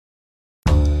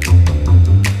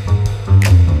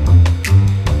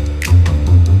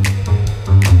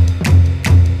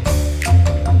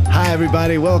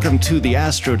everybody. Welcome to the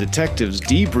Astro Detectives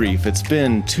Debrief. It's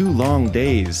been 2 long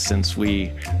days since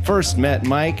we first met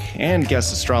Mike, and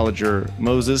guest astrologer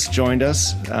Moses joined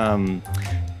us,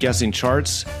 guessing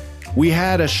charts. We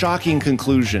had a shocking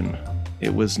conclusion.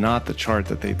 It was not the chart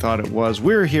that they thought it was.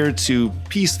 We're here to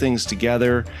piece things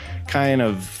together, kind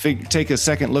of take a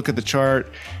second look at the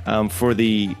chart. For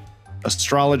the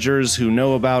astrologers who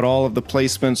know about all of the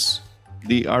placements,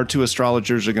 our 2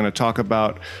 astrologers are going to talk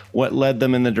about what led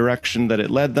them in the direction that it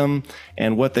led them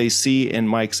and what they see in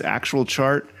Mike's actual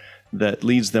chart that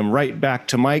leads them right back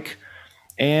to Mike.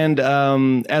 And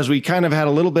as we kind of had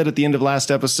a little bit at the end of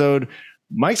last episode,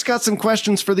 Mike's got some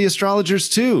questions for the astrologers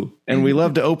too. And we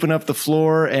love to open up the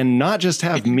floor and not just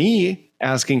have me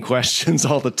asking questions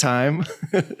all the time.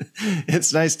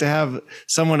 It's nice to have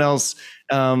someone else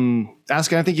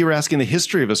asking. I think you were asking the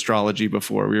history of astrology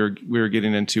before. We were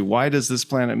getting into why does this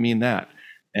planet mean that?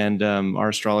 And our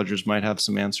astrologers might have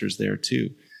some answers there too.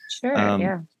 Sure,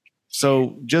 yeah.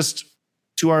 So just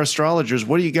to our astrologers,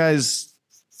 what are you guys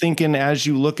thinking as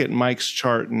you look at Mike's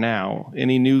chart now?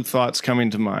 Any new thoughts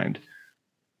coming to mind?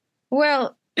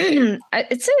 Well,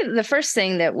 I'd say the first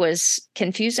thing that was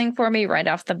confusing for me right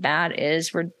off the bat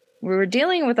is we were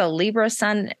dealing with a Libra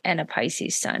sun and a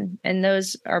Pisces sun, and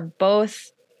those are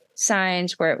both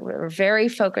signs where we're very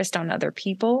focused on other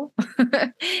people.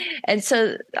 And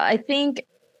so I think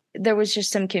there was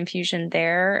just some confusion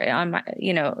there on my,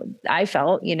 I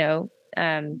felt,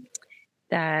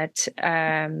 that,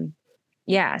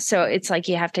 so it's like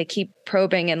you have to keep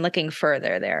probing and looking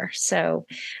further there. So,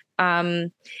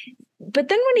 but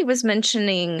then when he was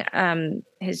mentioning I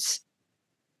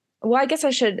guess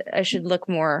I should look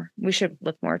more. We should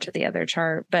look more to the other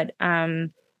chart. But I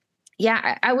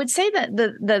would say that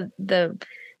the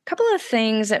couple of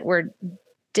things that were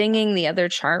dinging the other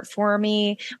chart for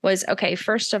me was, okay,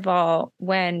 first of all,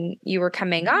 when you were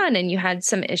coming on and you had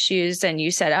some issues and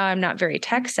you said, oh, I'm not very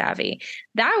tech savvy,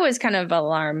 that was kind of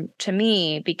alarm to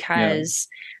me because,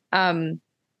 the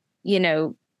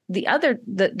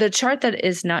chart that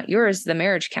is not yours, the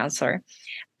marriage counselor,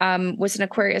 was an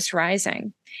Aquarius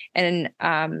rising and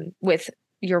with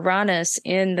Uranus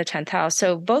in the 10th house.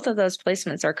 So both of those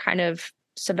placements are kind of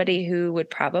somebody who would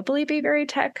probably be very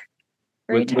tech.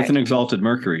 With an exalted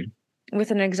Mercury.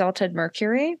 With an exalted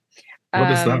Mercury. What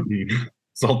does that mean?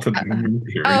 Exalted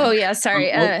Mercury. Oh yeah,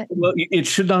 sorry. Well, it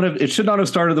should not have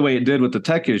started the way it did with the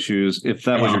tech issues if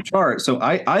that was your chart. So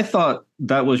I thought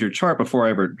that was your chart before I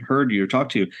ever heard you or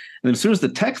talked to you. And then as soon as the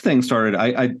tech thing started,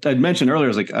 I'd mentioned earlier, I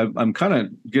was like, I'm kind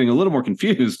of getting a little more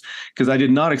confused because I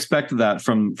did not expect that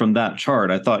from that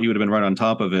chart. I thought you would have been right on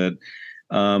top of it.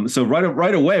 So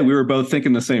right away, we were both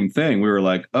thinking the same thing. We were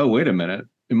like, oh, wait a minute.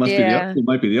 It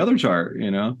might be the other chart,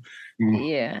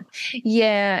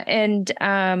 Yeah.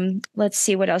 And let's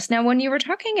see what else. Now, when you were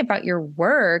talking about your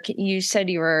work, you said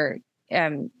you were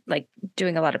like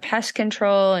doing a lot of pest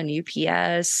control and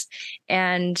UPS,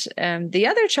 and the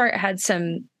other chart had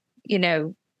some,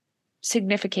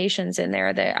 significations in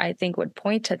there that I think would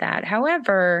point to that.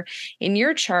 However, in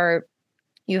your chart,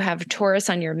 you have Taurus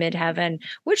on your midheaven,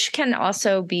 which can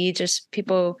also be just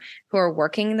people who are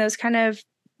working those kind of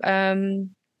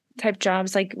type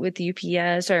jobs, like with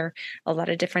UPS or a lot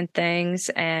of different things.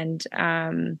 And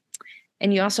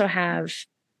you also have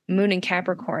Moon and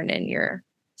Capricorn in your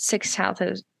 6th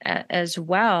house as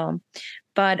well.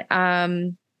 But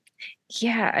I'm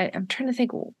trying to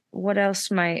think what else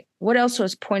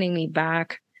was pointing me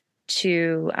back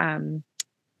to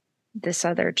this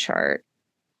other chart.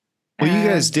 Well, you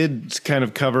guys did kind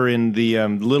of cover in the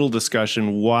little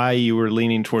discussion why you were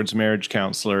leaning towards marriage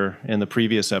counselor in the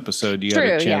previous episode. You had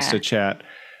a chance to chat.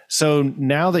 So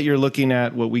now that you're looking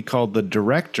at what we call the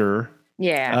director,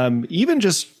 even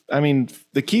just, the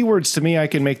keywords to me, I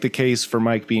can make the case for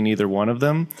Mike being either one of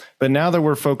them. But now that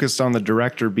we're focused on the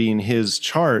director being his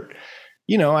chart,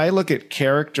 I look at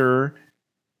character.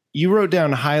 You wrote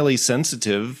down highly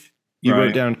sensitive. You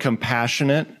wrote down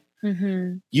compassionate.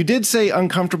 Mm-hmm. You did say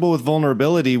uncomfortable with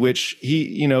vulnerability, which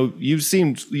you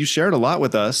shared a lot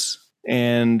with us,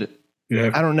 and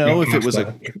I don't know if it was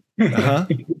so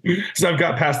I've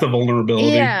got past the vulnerability.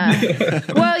 Yeah.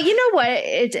 Well, you know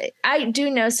what? I do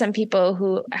know some people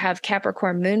who have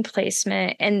Capricorn moon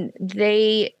placement, and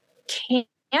they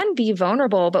can be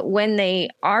vulnerable, but when they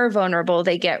are vulnerable,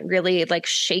 they get really like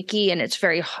shaky, and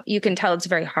you can tell it's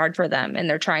very hard for them, and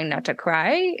they're trying not to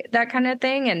cry, that kind of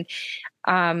thing. And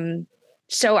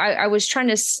so I was trying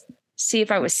to see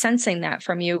if I was sensing that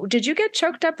from you. Did you get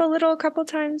choked up a couple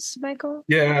times, Michael?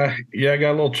 Yeah. I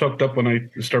got a little choked up when I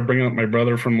started bringing up my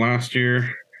brother from last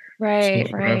year.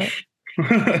 Right. Right.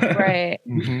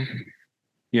 Mm-hmm.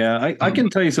 Yeah, I can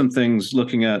tell you some things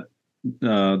looking at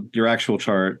your actual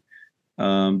chart.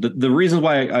 The reason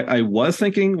why I was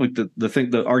thinking like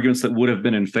the arguments that would have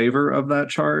been in favor of that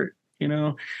chart,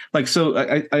 like, so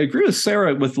I agree with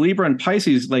Sarah with Libra and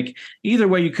Pisces. Like either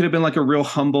way, you could have been like a real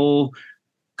humble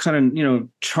kind of,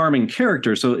 charming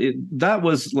character. So that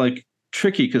was like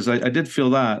tricky because I did feel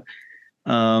that.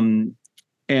 And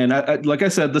like I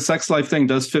said, the sex life thing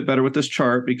does fit better with this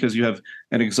chart because you have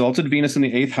an exalted Venus in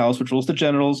the 8th house, which rules the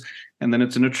genitals. And then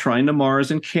it's in a trine to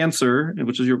Mars in Cancer,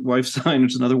 which is your wife's sign,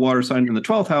 which is another water sign in the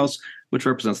 12th house, which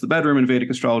represents the bedroom in Vedic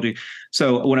astrology.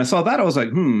 So when I saw that, I was like,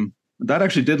 that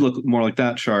actually did look more like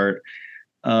that chart.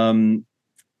 You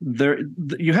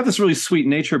have this really sweet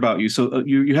nature about you. So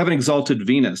you have an exalted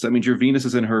Venus. That means your Venus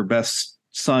is in her best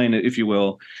sign, if you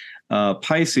will.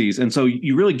 Pisces. And so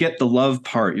you really get the love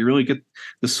part. You really get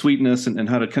the sweetness and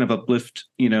how to kind of uplift,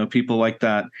 people like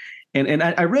that. And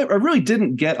I really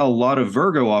didn't get a lot of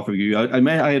Virgo off of you.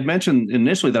 I had mentioned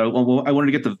initially that I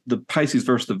wanted to get the Pisces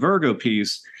versus the Virgo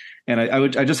piece. And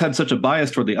I just had such a bias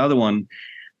toward the other one.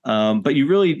 But you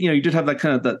really, you did have that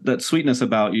kind of that sweetness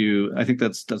about you. I think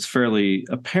that's fairly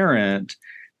apparent.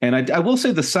 And I will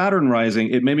say the Saturn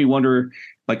rising, it made me wonder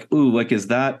like, is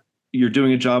that you're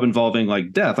doing a job involving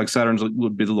like death, like Saturn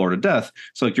would be the lord of death.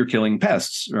 So like you're killing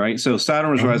pests, right? So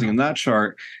Saturn was rising in that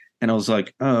chart. And I was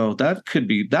like, oh, that could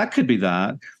be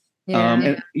that. Yeah.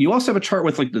 And you also have a chart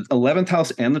with like the 11th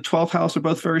house and the 12th house are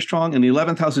both very strong. And the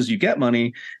 11th house is you get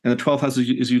money and the 12th house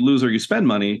is you lose or you spend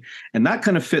money. And that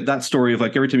kind of fit that story of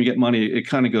like every time you get money, it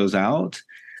kind of goes out.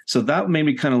 So that made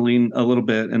me kind of lean a little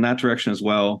bit in that direction as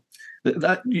well.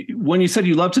 That when you said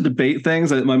you love to debate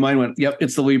things, my mind went, yep,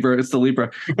 it's the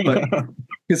Libra. But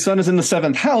his sun is in the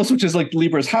 7th house, which is like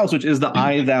Libra's house, which is the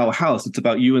I thou house. It's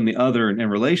about you and the other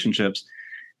and relationships.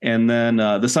 And then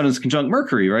the sun is conjunct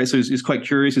Mercury, right? So he's quite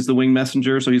curious. He's the winged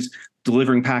messenger. So he's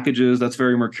delivering packages. That's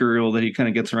very mercurial that he kind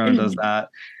of gets around and does that.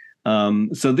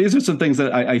 So these are some things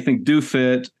that I think do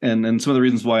fit. And some of the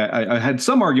reasons why I had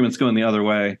some arguments going the other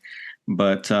way.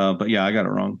 But yeah, I got it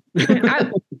wrong.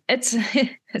 It's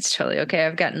totally okay.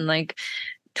 I've gotten like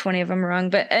 20 of them wrong,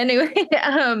 but anyway,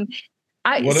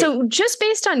 so just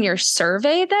based on your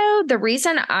survey though, the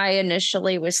reason I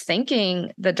initially was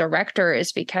thinking the director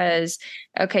is because,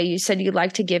 okay, you said you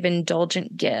like to give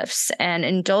indulgent gifts and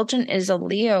indulgent is a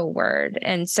Leo word.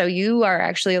 And so you are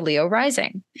actually a Leo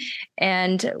rising.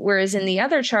 And whereas in the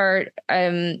other chart,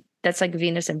 that's like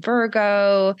Venus in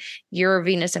Virgo, you're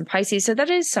Venus in Pisces. So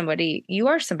that is you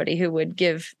are somebody who would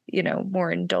give,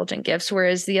 more indulgent gifts,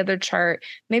 whereas the other chart,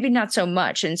 maybe not so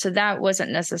much. And so that wasn't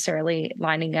necessarily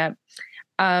lining up.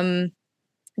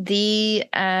 The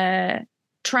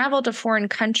travel to foreign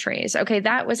countries. Okay,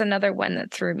 that was another one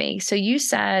that threw me. So you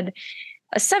said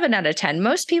a 7 out of 10.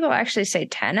 Most people actually say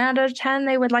 10 out of 10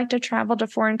 they would like to travel to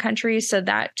foreign countries. So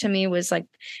that to me was like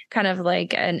kind of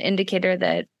like an indicator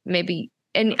that maybe,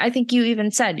 and I think you even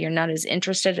said you're not as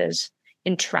interested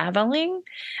in traveling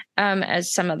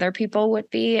as some other people would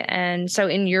be. And so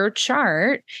in your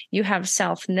chart, you have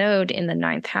South Node in the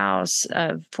 9th house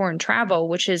of foreign travel,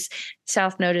 which is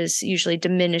South Node is usually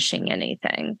diminishing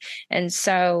anything. And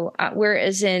so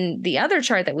whereas in the other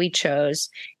chart that we chose,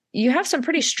 you have some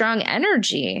pretty strong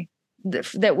energy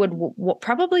that would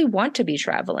probably want to be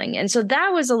traveling. And so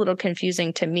that was a little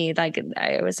confusing to me. Like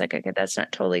I was like, okay, that's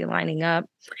not totally lining up.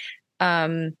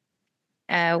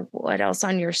 What else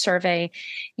on your survey?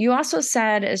 You also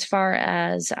said as far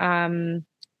as,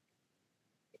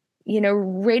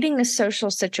 rating a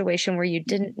social situation where you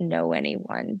didn't know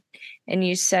anyone. And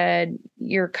you said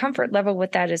your comfort level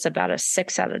with that is about a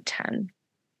 6 out of 10.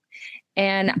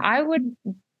 And I would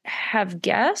have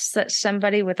guessed that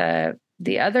somebody with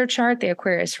the other chart, the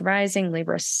Aquarius rising,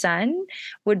 Libra sun,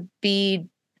 would be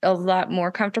a lot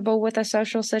more comfortable with a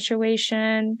social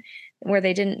situation where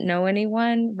they didn't know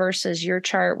anyone versus your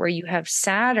chart where you have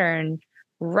Saturn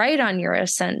right on your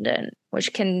ascendant,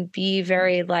 which can be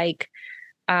very like,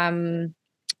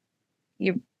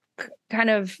 you're kind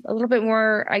of a little bit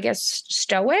more, I guess,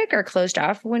 stoic or closed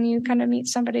off when you kind of meet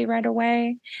somebody right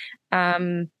away.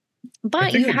 But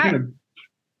I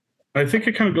think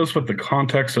it kind of goes with the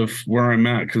context of where I'm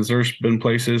at, because there's been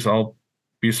places I'll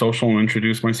be social and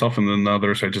introduce myself, and then the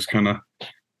others I just kind of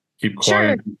keep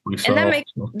quiet myself. And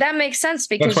that makes sense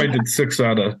because that's why I did 6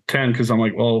 out of 10, because I'm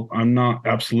like, well, I'm not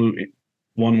absolute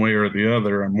one way or the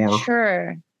other. I'm more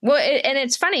sure. Well, and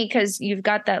it's funny because you've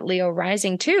got that Leo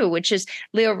rising too, which is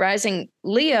Leo rising.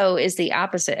 Leo is the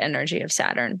opposite energy of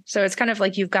Saturn. So it's kind of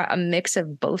like you've got a mix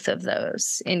of both of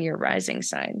those in your rising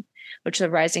sign, which the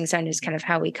rising sign is kind of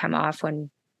how we come off when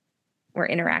we're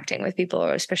interacting with people,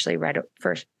 especially right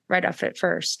off at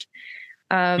first.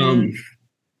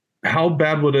 how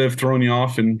bad would it have thrown you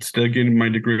off instead of getting my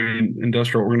degree in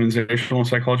industrial organizational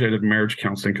psychology? I did marriage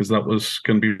counseling because that was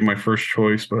going to be my first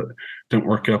choice, but didn't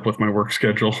work up with my work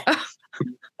schedule.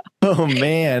 Oh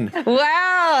man.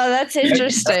 Wow, that's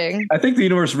interesting. I think the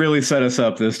universe really set us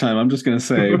up this time. I'm just going to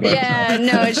say. But, yeah,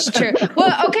 no, it's true.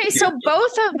 Well, okay, so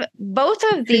both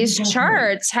of these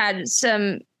charts had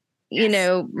some,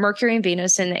 Mercury and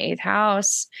Venus in the 8th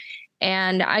house.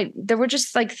 And there were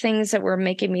just like things that were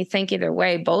making me think either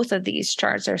way. Both of these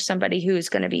charts are somebody who is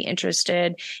going to be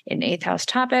interested in 8th house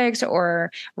topics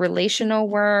or relational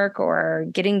work or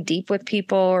getting deep with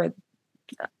people or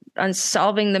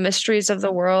unsolving the mysteries of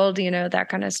the world, that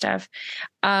kind of stuff.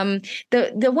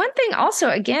 The one thing also,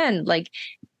 again, like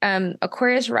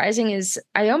Aquarius rising is,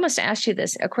 I almost asked you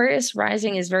this, Aquarius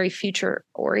rising is very future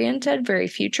oriented, very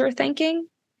future thinking.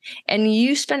 And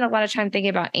you spend a lot of time thinking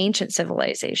about ancient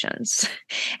civilizations.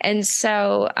 And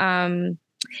so, and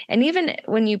even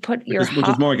when you put which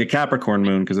is more like a Capricorn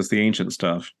moon because it's the ancient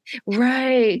stuff.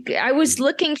 Right. I was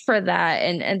looking for that.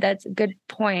 And that's a good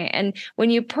point. And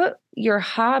when you put your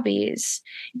hobbies,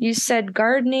 you said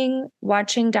gardening,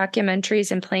 watching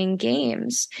documentaries, and playing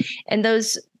games. And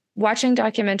those watching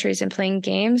documentaries and playing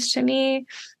games, to me,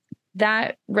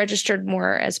 that registered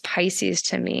more as Pisces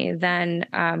to me than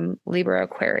Libra,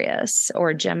 Aquarius,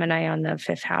 or Gemini on the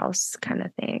 5th house kind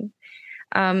of thing.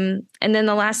 And then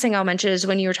the last thing I'll mention is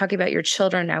when you were talking about your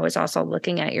children, I was also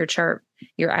looking at your chart,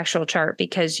 your actual chart,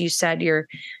 because you said your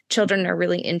children are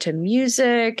really into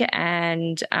music.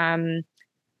 And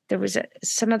there was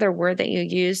some other word that you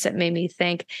used that made me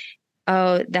think,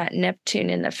 oh, that Neptune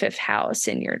in the 5th house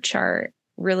in your chart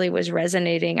really was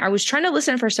resonating. I was trying to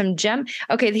listen for some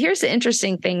Okay, here's the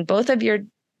interesting thing. Both of your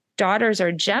daughters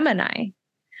are Gemini,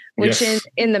 which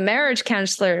in the marriage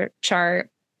counselor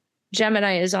chart,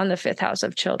 Gemini is on the 5th house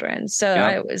of children. So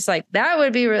I was like, that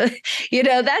would be really,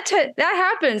 that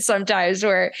happens sometimes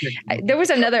where there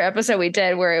was another episode we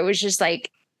did where it was just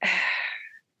like,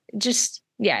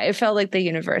 it felt like the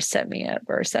universe set me up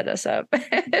or set us up.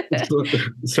 So,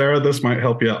 Sarah, this might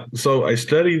help you out. So I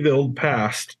study the old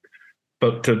past,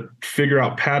 but to figure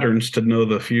out patterns to know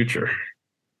the future,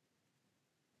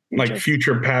 like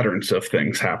future patterns of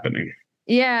things happening.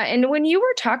 Yeah. And when you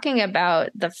were talking about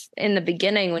in the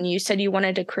beginning, when you said you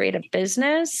wanted to create a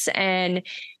business, and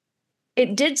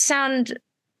it did sound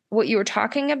what you were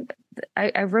talking about,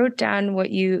 I wrote down what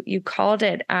you called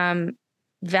it,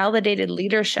 validated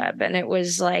leadership. And it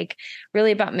was like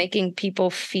really about making people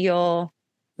feel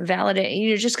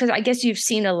validated, just because I guess you've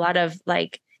seen a lot of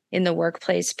like, in the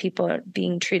workplace, people are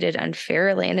being treated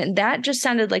unfairly. And that just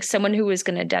sounded like someone who was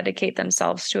going to dedicate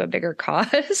themselves to a bigger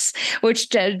cause, which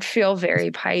did feel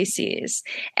very Pisces.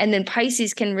 And then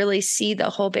Pisces can really see the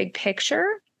whole big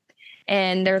picture.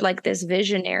 And they're like this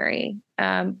visionary.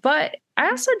 But I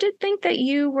also did think that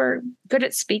you were good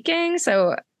at speaking.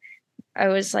 So I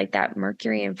was like, that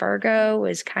Mercury in Virgo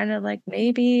was kind of like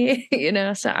maybe,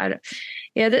 so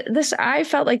I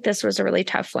felt like this was a really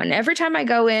tough one. Every time I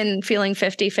go in feeling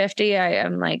 50-50, I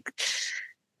am like,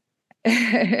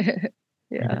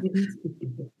 yeah.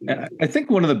 I think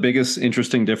one of the biggest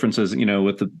interesting differences,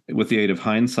 with the aid of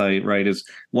hindsight, right, is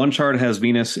one chart has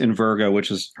Venus in Virgo,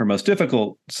 which is her most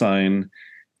difficult sign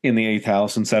in the 8th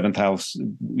house and 7th house,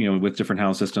 with different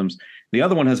house systems. The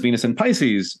other one has Venus in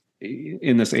Pisces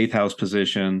in this 8th house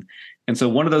position. And so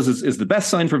one of those is the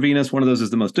best sign for Venus. One of those is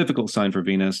the most difficult sign for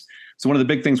Venus. So one of the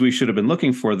big things we should have been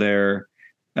looking for there,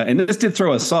 and this did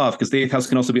throw us off because the 8th house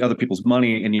can also be other people's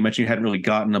money. And you mentioned you hadn't really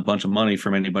gotten a bunch of money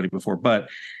from anybody before, but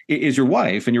is your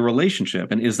wife and your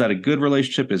relationship, and is that a good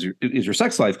relationship? Is your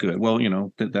sex life good? Well,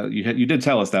 that you did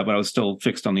tell us that, but I was still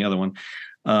fixed on the other one.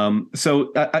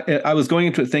 So I was going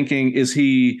into it thinking, is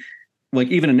he, like,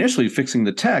 even initially fixing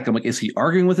the tech, I'm like, is he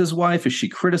arguing with his wife? Is she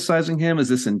criticizing him? Is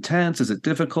this intense? Is it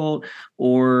difficult?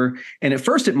 And at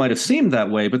first it might have seemed that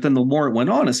way, but then the more it went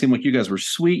on, it seemed like you guys were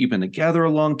sweet. You've been together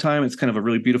a long time. It's kind of a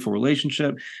really beautiful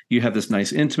relationship. You have this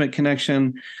nice intimate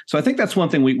connection. So I think that's one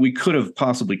thing we could have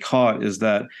possibly caught, is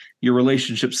that your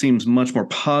relationship seems much more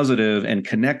positive and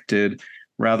connected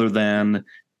rather than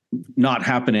not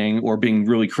happening or being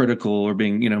really critical or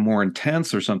being, more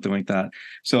intense or something like that.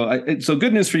 So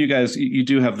good news for you guys. You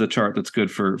do have the chart that's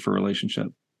good for relationship.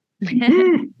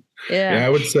 Yeah, I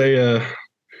would say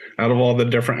out of all the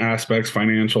different aspects,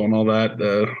 financial and all that,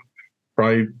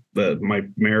 probably my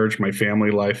marriage, my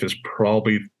family life is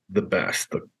probably the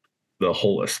best, the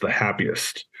wholest, the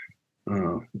happiest.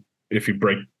 If you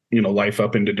break, life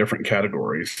up into different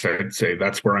categories, I'd say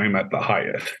that's where I'm at the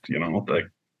highest,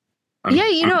 my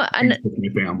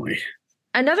family.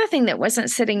 Another thing that wasn't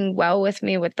sitting well with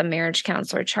me with the marriage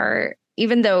counselor chart,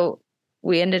 even though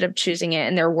we ended up choosing it.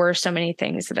 And there were so many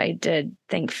things that I did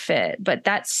think fit. But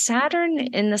that Saturn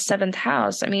in the 7th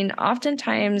house, I mean,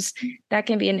 oftentimes that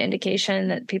can be an indication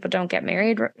that people don't get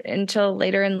married until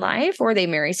later in life, or they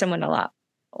marry someone a lot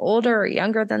older or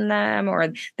younger than them,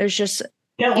 or there's just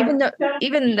even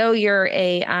though you're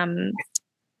a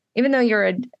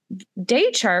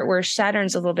day chart where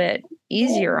Saturn's a little bit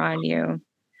easier on you.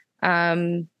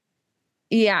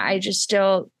 I just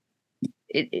still,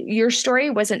 your story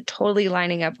wasn't totally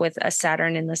lining up with a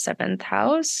Saturn in the 7th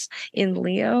house in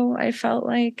Leo, I felt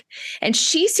like. And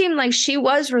she seemed like she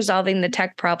was resolving the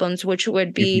tech problems, which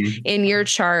would be in your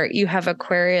chart. You have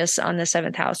Aquarius on the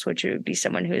 7th house, which would be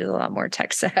someone who's a lot more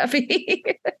tech savvy.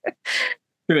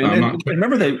 And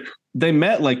remember, they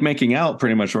met like making out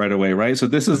pretty much right away, right? So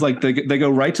this is like they go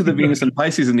right to the Venus and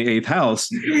Pisces in the 8th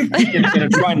house, in a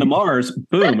trine to Mars.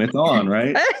 Boom, it's on,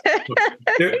 right?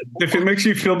 If it makes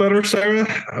you feel better, Sarah,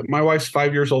 my wife's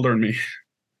 5 years older than me.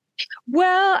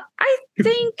 Well, I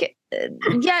think,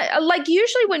 like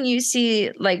usually when you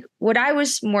see, like what I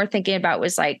was more thinking about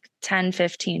was like 10,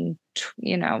 15,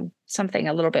 something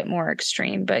a little bit more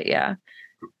extreme, but yeah.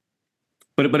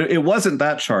 But it wasn't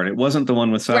that chart. It wasn't the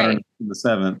one with Saturn in the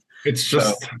 7th. It's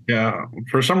just,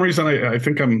 for some reason, I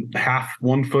think I'm half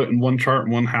 1 foot in one chart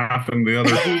and 1/2 in the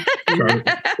other chart.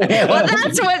 Well,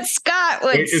 that's what Scott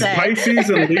would say. Is Pisces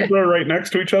and Libra right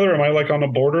next to each other? Am I like on a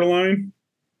borderline?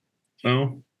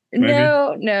 No. Maybe?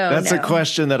 No. That's a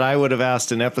question that I would have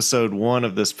asked in episode 1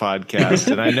 of this podcast.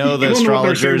 And I know the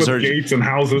astrologers are gates and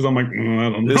houses. I'm like, I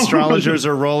don't know. The astrologers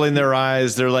are rolling their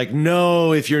eyes. They're like,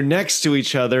 no, if you're next to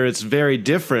each other, it's very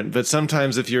different. But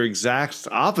sometimes if you're exact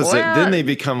opposite, then they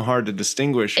become hard to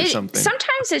distinguish or something.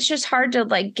 Sometimes it's just hard to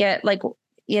get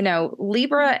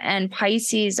Libra and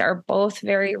Pisces are both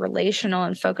very relational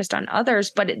and focused on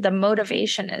others, but the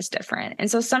motivation is different.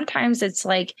 And so sometimes it's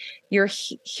like you're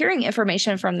hearing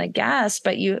information from the guest,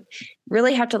 but you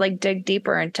really have to dig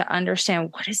deeper and to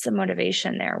understand what is the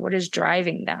motivation there? What is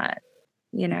driving that?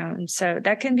 And so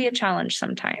that can be a challenge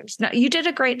sometimes. Now, you did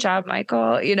a great job,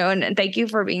 Michael, and thank you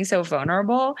for being so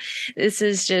vulnerable. This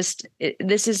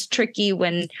is tricky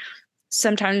when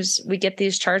sometimes we get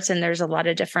these charts and there's a lot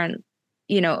of different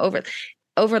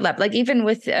overlap. Like even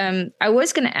with, I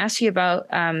was going to ask you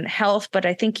about health, but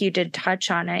I think you did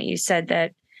touch on it. You said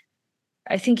that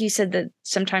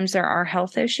sometimes there are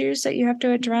health issues that you have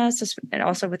to address, and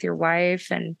also with your wife,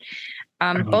 and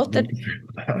both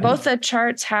the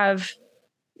charts have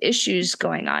issues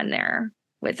going on there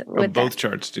with both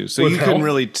charts do. So you couldn't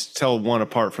really tell one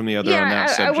apart from the other on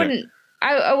that subject.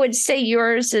 I would say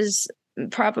yours is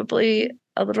probably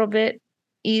a little bit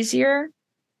easier.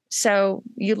 So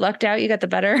you lucked out. You got the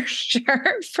better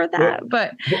chart for that.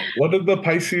 What did the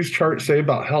Pisces chart say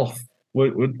about health?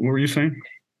 What were you saying?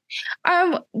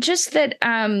 Just that.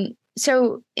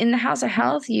 So in the house of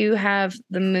health, you have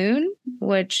the moon,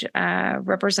 which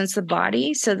represents the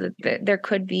body. So that there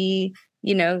could be,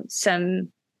 some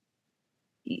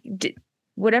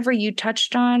whatever you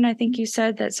touched on. I think you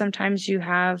said that sometimes you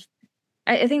have.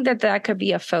 I think that could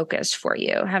be a focus for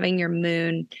you, having your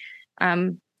moon.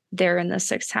 There in the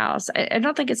 6th house. I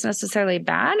don't think it's necessarily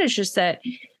bad. It's just that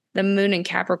the moon in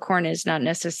Capricorn is not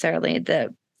necessarily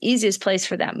the easiest place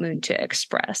for that moon to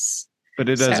express. But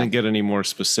it doesn't get any more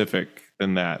specific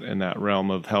than that in that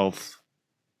realm of health.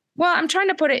 Well, I'm trying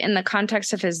to put it in the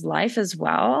context of his life as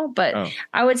well. But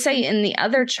I would say in the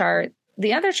other chart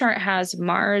has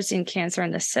Mars in Cancer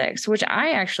in the 6th, which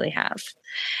I actually have.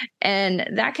 And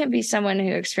that can be someone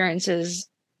who experiences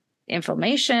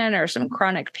inflammation or some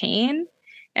chronic pain.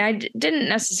 And I didn't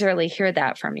necessarily hear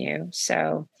that from you.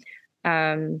 So,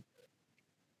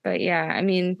 but yeah, I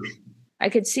mean, I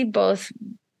could see both.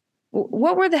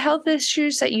 What were the health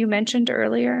issues that you mentioned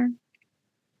earlier?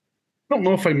 I don't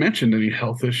know if I mentioned any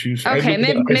health issues. Okay,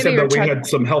 I said that we had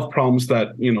some health problems that,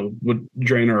 would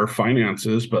drain our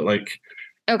finances, but my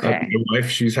wife,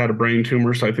 she's had a brain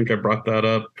tumor. So I think I brought that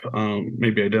up.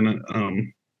 Maybe I didn't.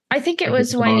 I think it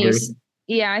was when you...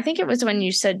 Yeah, I think it was when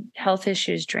you said health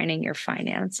issues draining your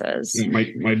finances.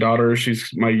 My daughter, she's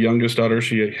my youngest daughter.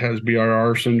 She has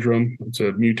BRR syndrome. It's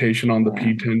a mutation on the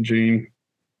P10 gene.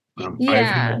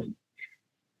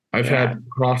 I've had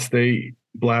prostate,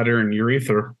 bladder, and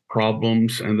urethra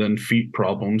problems, and then feet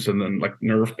problems, and then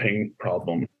nerve pain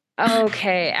problems.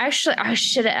 Okay, actually, I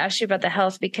should have asked you about the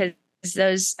health because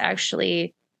those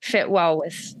actually fit well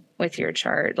with your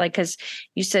chart. Because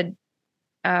you said.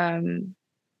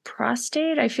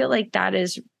 Prostate, I feel like that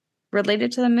is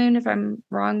related to the moon, if I'm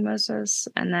wrong, Moses.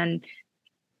 And then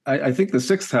I think the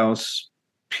 6th house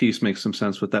piece makes some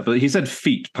sense with that, but he said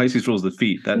feet. Pisces rules the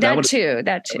feet. That too.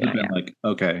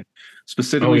 Okay,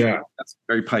 specifically. That's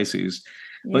very Pisces.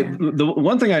 But the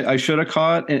one thing I should have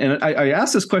caught, and I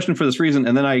asked this question for this reason,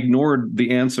 and then I ignored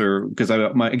the answer because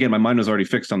my mind was already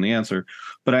fixed on the answer.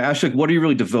 But I asked, like, what are you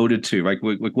really devoted to? Like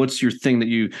what's your thing that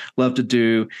you love to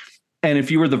do? And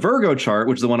if you were the Virgo chart,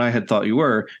 which is the one I had thought you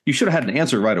were, you should have had an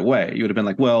answer right away. You would have been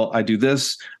like, well, I do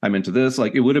this, I'm into this.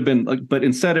 Like it would have been like, but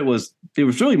instead it was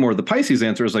really more the Pisces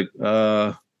answer is like,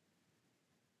 I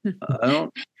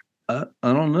don't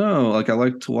know. Like I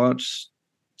like to watch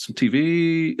some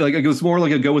TV. Like it was more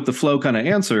like a go with the flow kind of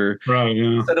answer. Right.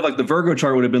 Yeah. Instead of like the Virgo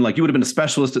chart would have been like, you would have been a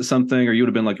specialist at something, or you would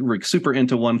have been like super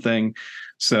into one thing.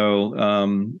 So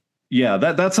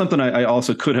that's something I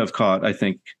also could have caught, I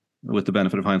think, with the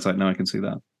benefit of hindsight. Now I can see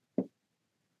that.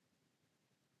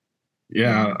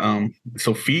 Yeah.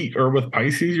 So feet are with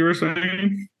Pisces, you were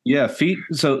saying? Yeah, feet.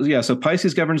 So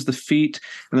Pisces governs the feet,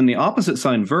 and then the opposite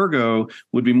sign, Virgo,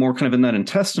 would be more kind of in that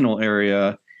intestinal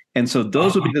area. And so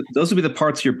those would be the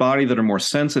parts of your body that are more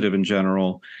sensitive in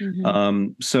general.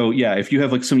 Mm-hmm. If you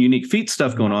have like some unique feet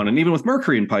stuff going on, and even with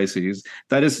Mercury in Pisces,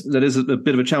 that is a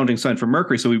bit of a challenging sign for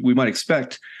Mercury. So we might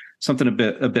expect something a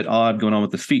bit odd going on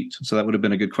with the feet. So that would have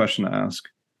been a good question to ask.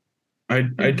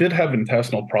 I did have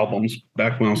intestinal problems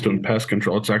back when I was doing pest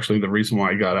control. It's actually the reason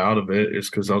why I got out of it is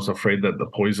because I was afraid that the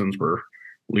poisons were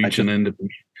leaching into me.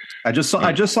 I just saw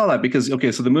that because,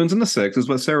 so the moon's in the 6th is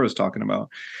what Sarah was talking about,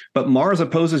 but Mars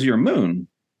opposes your moon.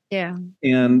 Yeah.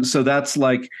 And so that's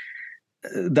exactly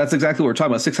what we're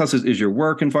talking about. 6th house is your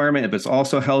work environment. If it's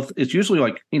also health, it's usually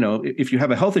like, if you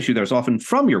have a health issue, there's often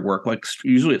from your work, like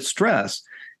usually it's stress.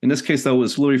 In this case, though, it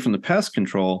was literally from the pest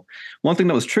control. One thing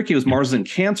that was tricky was Mars is in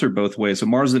Cancer both ways. So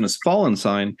Mars is in his fallen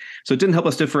sign. So it didn't help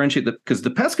us differentiate that, because the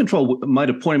pest control might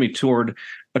have pointed me toward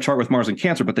a chart with Mars in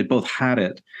Cancer, but they both had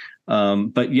it.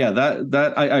 But yeah,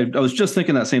 I was just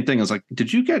thinking that same thing. I was like,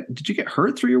 did you get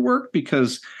hurt through your work?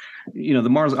 Because the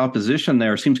Mars opposition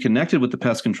there seems connected with the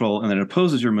pest control, and then it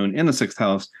opposes your moon in the 6th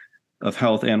house of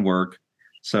health and work.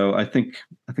 So I think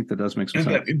that does make some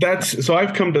sense. So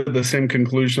I've come to the same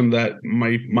conclusion that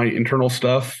my internal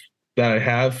stuff that I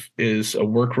have is a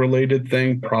work-related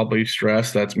thing, probably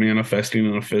stress that's manifesting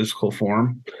in a physical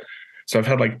form. So I've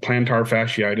had like plantar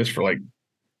fasciitis for like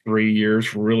 3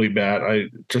 years, really bad.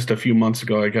 Just a few months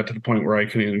ago, I got to the point where I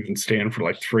couldn't even stand for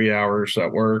like 3 hours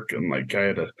at work, and like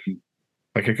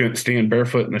I couldn't stand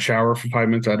barefoot in the shower for 5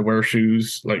 minutes. I had to wear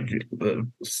shoes, like the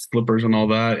slippers and all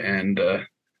that, and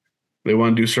they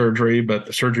want to do surgery, but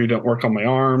the surgery didn't work on my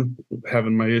arm,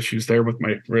 having my issues there with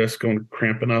my wrist going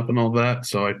cramping up and all that.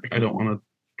 So I don't want to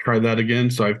try that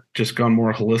again. So I've just gone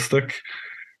more holistic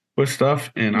with stuff.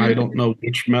 And I don't know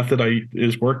which method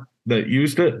that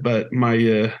used it, but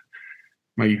my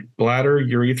bladder,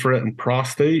 urethra, and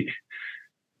prostate,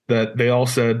 that they all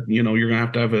said, you're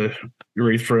going to have a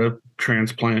urethra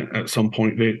transplant at some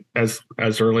point, as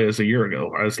early as a year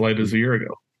ago, as late as a year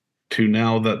ago. To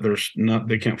now that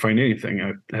they can't find anything.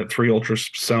 I had 3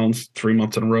 ultrasounds 3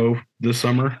 months in a row this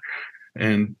summer,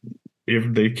 and if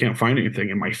they can't find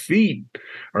anything, and my feet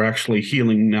are actually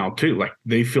healing now too. Like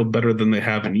they feel better than they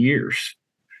have in years.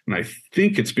 And I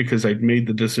think it's because I made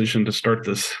the decision to start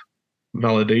this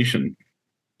validation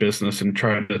business and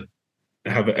try to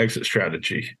have an exit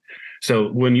strategy.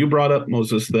 So when you brought up,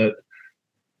 Moses, that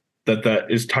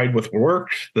is tied with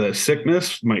work, the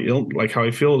sickness, like how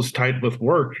I feel is tied with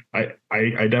work,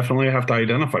 I definitely have to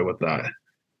identify with that.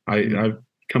 I've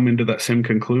come into that same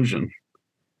conclusion.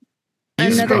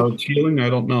 How it's healing, I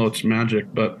don't know. It's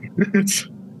magic, but it's...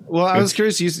 Well, I was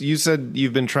curious, you said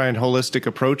you've been trying holistic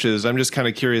approaches. I'm just kind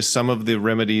of curious, some of the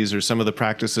remedies or some of the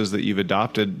practices that you've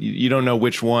adopted, you don't know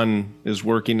which one is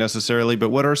working necessarily, but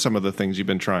what are some of the things you've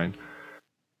been trying?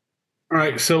 All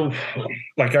right, so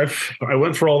like I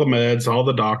went for all the meds, all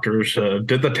the doctors,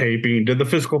 did the taping, did the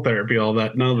physical therapy, all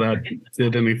that. None of that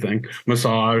did anything.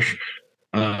 Massage,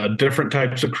 different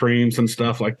types of creams and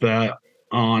stuff like that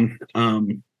on.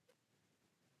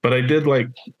 But I did like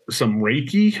some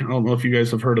Reiki. I don't know if you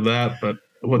guys have heard of that, but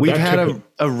we've had a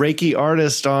Reiki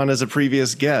artist on as a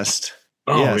previous guest.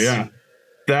 Oh yes. Yeah,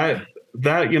 that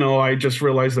I just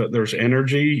realized that there's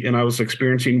energy, and I was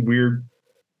experiencing weird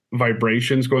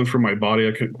vibrations going through my body.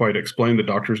 I couldn't quite explain. The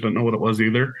doctors didn't know what it was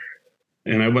either.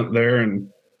 And I went there, and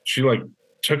she like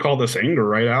took all this anger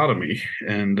right out of me.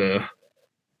 And the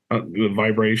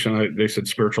vibration, they said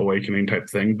spiritual awakening type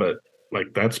thing, but like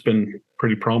that's been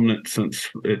pretty prominent since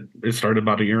it started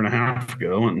about 1.5 years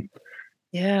ago. And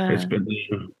yeah, it's been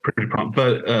pretty prominent.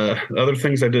 But other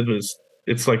things I did was,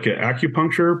 it's like an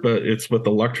acupuncture, but it's with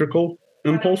electrical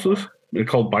impulses. It's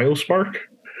called BioSpark.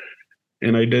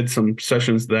 And I did some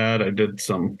sessions that I did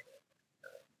some.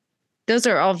 Those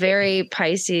are all very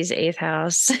Pisces, 8th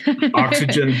house.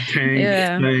 Oxygen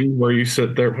tank thing where you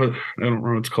sit there. I don't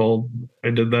know what it's called. I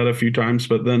did that a few times,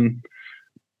 but then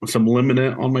some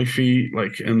luminant on my feet,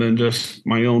 and then just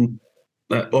my own.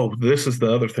 This is the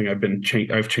other thing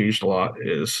I've changed a lot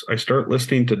is I start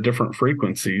listening to different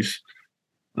frequencies,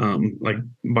 like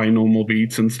binaural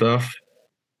beats and stuff,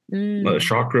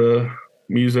 chakra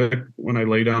music when I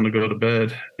lay down to go to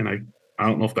bed. And I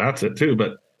don't know if that's it too,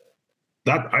 but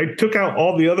that I took out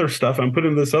all the other stuff. I'm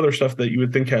putting this other stuff that you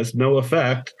would think has no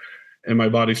effect, and my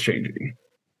body's changing.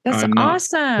 That's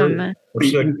awesome.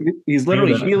 He's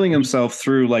literally healing himself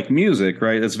through music,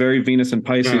 right? It's very Venus and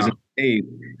Pisces. Sweet,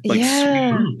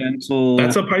 gentle.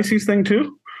 That's a Pisces thing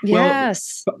too?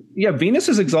 Yes. Well, Venus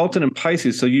is exalted in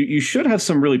Pisces. So you should have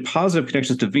some really positive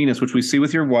connections to Venus, which we see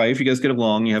with your wife. You guys get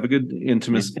along. You have a good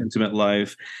intimate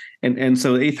life. And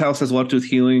so the 8th house has a lot to do with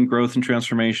healing, growth, and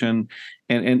transformation.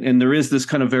 And there is this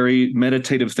kind of very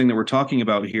meditative thing that we're talking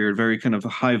about here, very kind of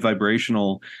high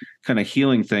vibrational kind of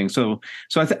healing thing. So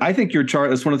I think your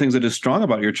chart, that's one of the things that is strong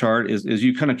about your chart is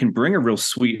you kind of can bring a real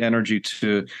sweet energy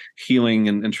to healing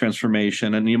and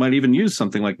transformation. And you might even use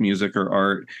something like music or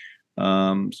art,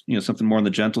 something more on the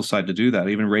gentle side to do that.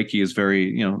 Even Reiki is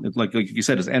very, like you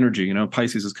said, it's energy.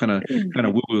 Pisces is kind of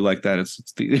woo woo like that.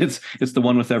 It's the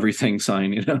one with everything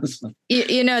sign.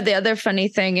 The other funny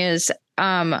thing is,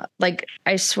 I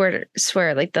swear,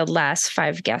 the last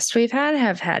 5 guests we've had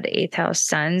have had 8th house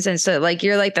suns, and so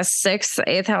you're the 6th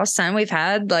 8th house sun we've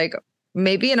had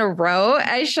maybe in a row.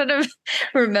 I should have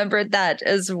remembered that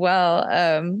as well.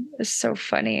 It's so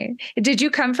funny. Did you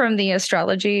come from the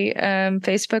astrology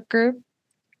Facebook group?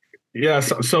 Yeah.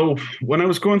 So when I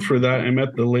was going through that, I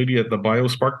met the lady at the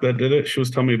BioSpark that did it. She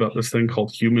was telling me about this thing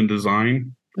called human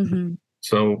design. Mm-hmm.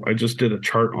 So I just did a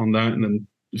chart on that and then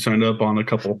signed up on a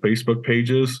couple of Facebook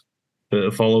pages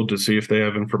to follow to see if they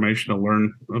have information to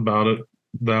learn about it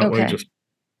that way, just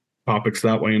topics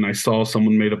that way. And I saw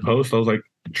someone made a post. I was like,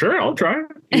 sure, I'll try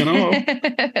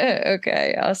it,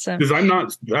 Okay, awesome. Because I'm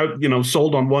not,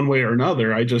 sold on one way or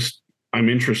another. I'm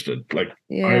interested. I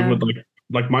would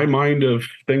like my mind of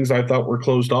things I thought were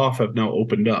closed off have now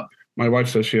opened up. My wife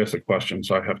says she has a question,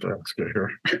 so I have to ask it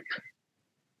here.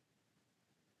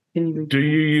 Do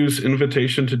you use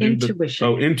intuition to do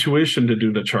intuition to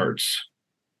do the charts?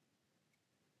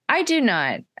 I do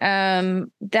not.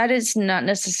 That is not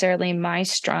necessarily my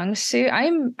strong suit.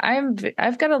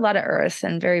 I've got a lot of Earth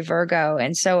and very Virgo,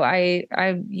 and so I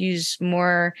use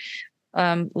more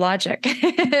logic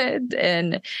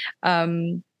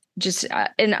and just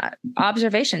in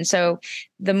observation. So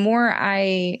the more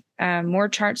more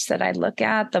charts that I look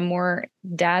at, the more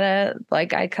data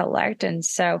I collect. And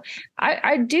so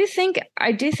I do think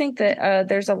that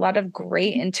there's a lot of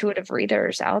great intuitive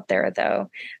readers out there, though.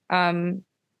 And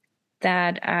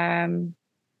I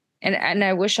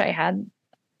wish I had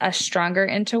a stronger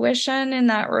intuition in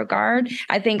that regard.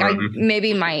 I think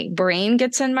maybe my brain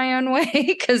gets in my own way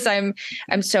because I'm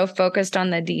so focused on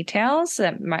the details.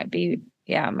 That might be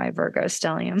my Virgo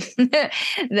stellium that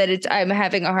I'm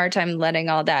having a hard time letting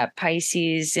all that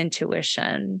Pisces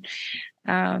intuition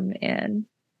in.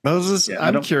 Moses,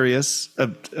 I'm curious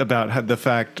about the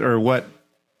fact or what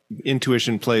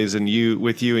intuition plays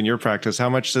with you in your practice. How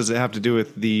much does it have to do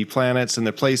with the planets and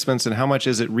the placements, and how much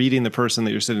is it reading the person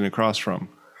that you're sitting across from?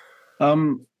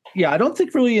 I don't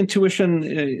think really intuition,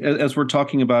 as we're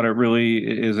talking about it, really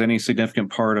is any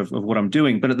significant part of what I'm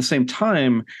doing. But at the same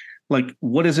time,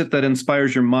 what is it that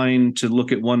inspires your mind to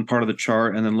look at one part of the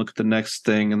chart and then look at the next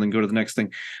thing and then go to the next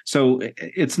thing? So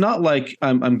it's not like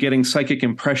I'm getting psychic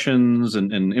impressions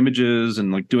and images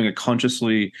and doing a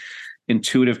consciously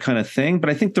intuitive kind of thing. But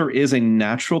I think there is a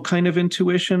natural kind of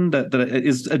intuition that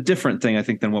is a different thing, I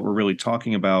think, than what we're really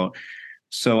talking about.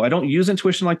 So I don't use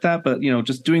intuition like that, but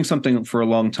just doing something for a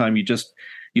long time,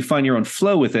 you find your own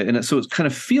flow with it. And so it kind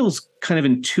of feels kind of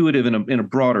intuitive in a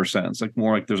broader sense,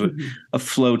 more like there's a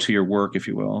flow to your work, if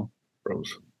you will.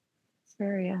 Rose.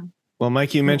 Sure, yeah. Well,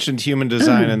 Mike, you mentioned human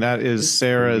design, and that is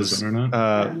Sarah's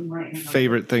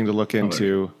favorite thing to look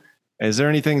into. Is there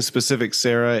anything specific,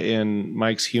 Sarah, in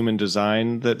Mike's human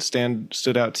design that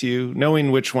stood out to you,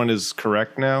 knowing which one is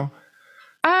correct now?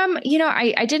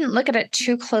 I didn't look at it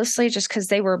too closely just because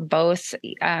they were both.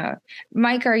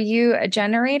 Mike, are you a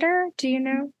generator? Do you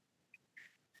know?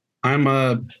 I'm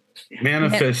a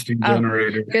manifesting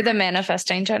generator. You're the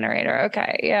manifesting generator.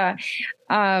 Okay. Yeah.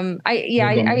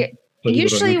 I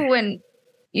usually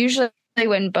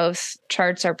when both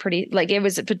charts are pretty, it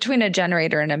was between a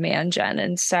generator and a man gen.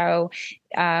 And so,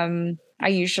 I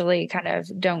usually kind of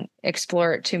don't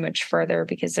explore it too much further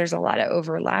because there's a lot of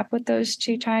overlap with those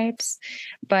two types.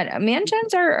 But man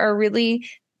gens are really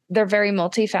they're very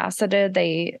multifaceted.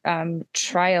 They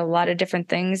try a lot of different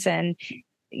things, and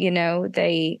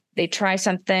they try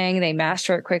something, they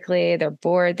master it quickly, they're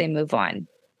bored, they move on.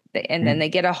 And then they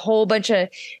get a whole bunch of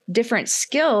different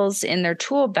skills in their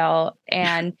tool belt,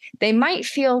 and they might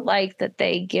feel like that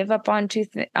they give up on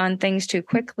things too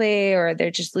quickly, or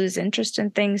they just lose interest in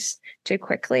things too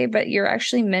quickly. But you're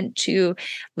actually meant to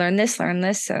learn this, and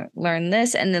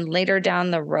then later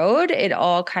down the road, it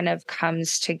all kind of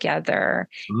comes together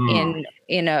in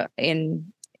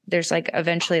there's like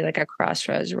eventually like a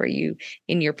crossroads where you,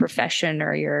 in your profession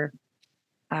or your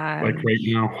like right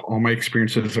now, all my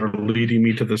experiences are leading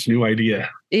me to this new idea.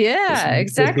 Yeah,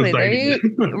 exactly.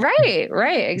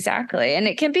 Right, exactly. And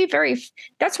it can be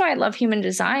that's why I love human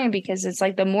design, because it's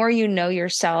like the more you know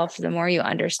yourself, the more you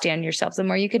understand yourself, the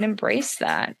more you can embrace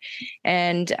that.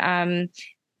 And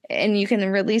you can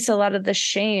release a lot of the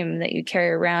shame that you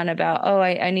carry around about,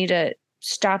 I need to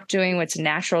stop doing what's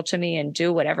natural to me and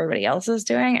do what everybody else is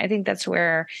doing. I think that's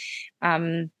where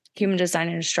human design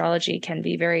and astrology can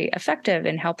be very effective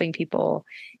in helping people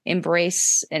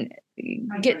embrace and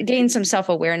gain some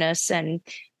self-awareness and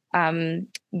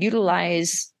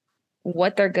utilize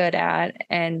what they're good at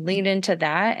and lean into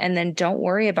that, and then don't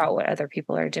worry about what other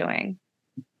people are doing.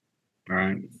 All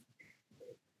right.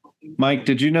 Mike,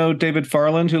 did you know David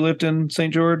Farland, who lived in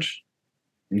St. George?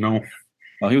 No.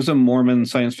 Well, he was a Mormon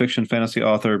science fiction fantasy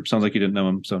author. Sounds like you didn't know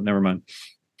him, so never mind.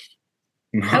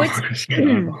 No.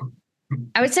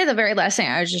 I would say the very last thing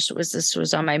this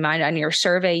was on my mind on your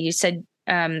survey. You said,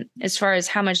 as far as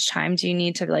how much time do you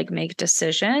need to like make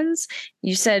decisions?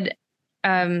 You said,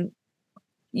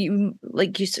 you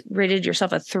rated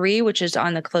yourself a 3, which is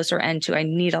on the closer end to I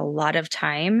need a lot of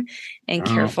time and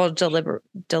careful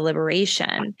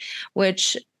deliberation,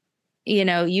 which,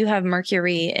 you have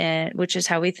Mercury which is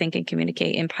how we think and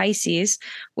communicate, in Pisces,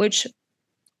 which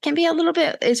can be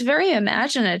it's very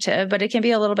imaginative, but it can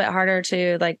be a little bit harder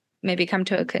to like maybe come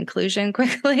to a conclusion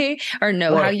quickly or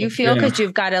know how you feel, because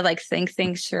you've got to like think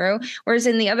things through. Whereas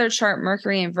in the other chart,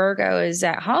 Mercury in Virgo is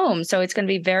at home. So it's going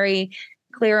to be very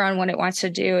clear on what it wants to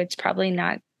do. It's probably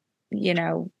not,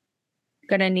 going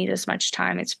to need as much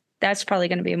time. That's probably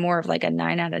going to be more of like a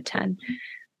 9 out of 10 or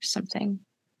something.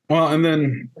 Well, and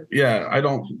then, I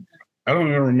don't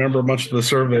even remember much of the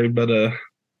survey, but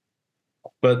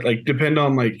like depend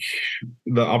on like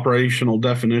the operational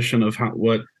definition of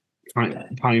what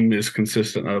time is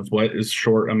consistent of, what is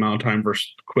short amount of time versus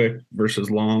quick versus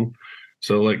long.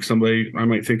 So like I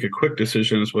might think a quick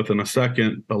decision is within a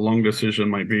second. A long decision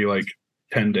might be like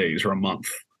 10 days or a month.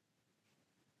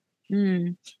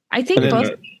 I think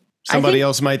both. Somebody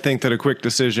else might think that a quick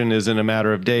decision is in a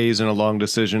matter of days and a long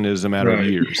decision is a matter of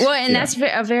years. Well, and that's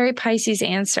a very Pisces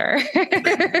answer.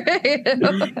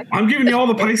 I'm giving you all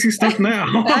the Pisces stuff now.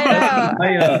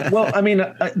 I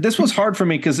know. This was hard for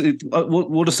me because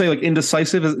we'll just say like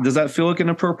indecisive. Does that feel like an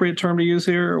appropriate term to use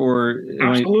here? Or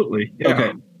absolutely. Yeah.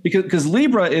 Okay. Because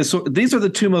Libra these are the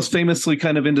two most famously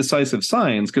kind of indecisive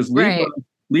signs, because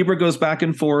Libra goes back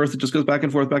and forth. It just goes back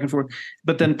and forth, back and forth.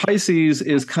 But then Pisces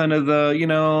is kind of the,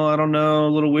 I don't know, a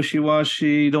little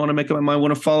wishy-washy. Don't want to make up my mind.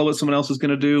 Want to follow what someone else is going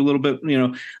to do a little bit,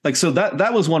 like, so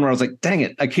that was one where I was like, dang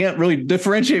it, I can't really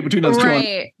differentiate between those two.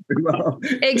 Right.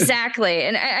 Exactly.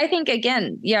 And I think,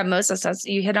 again, Moses,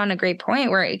 you hit on a great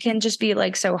point where it can just be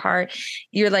like so hard.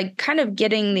 You're like kind of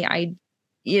getting the idea.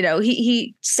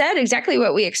 He said exactly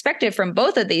what we expected from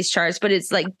both of these charts, but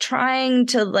it's like trying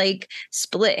to like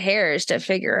split hairs to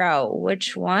figure out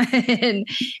which one. And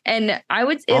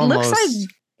it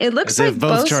looks like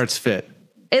both charts fit.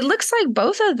 It looks like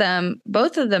both of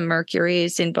the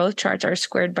Mercuries in both charts are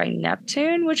squared by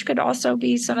Neptune, which could also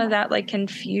be some of that like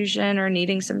confusion or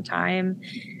needing some time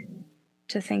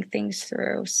to think things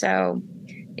through. So,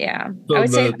 I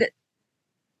would say that.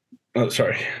 Oh,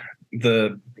 sorry.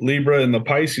 The Libra and the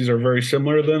Pisces are very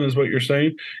similar then, is what you're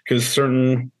saying? Because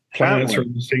certain planets are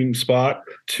in the same spot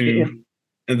and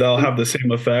they'll have the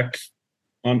same effect.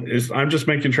 I'm just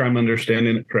making sure I'm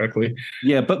understanding it correctly.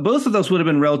 Yeah, but both of those would have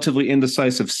been relatively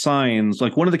indecisive signs.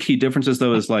 Like one of the key differences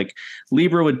though is like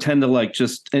Libra would tend to like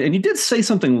and you did say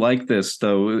something like this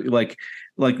though, like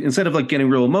instead of like getting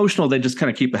real emotional, they just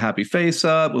kind of keep a happy face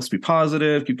up. Let's be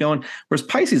positive, keep going. Whereas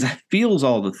Pisces feels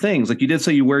all the things. Like you did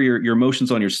say you wear your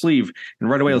emotions on your sleeve. And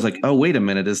right away I was like, oh, wait a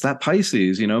minute. Is that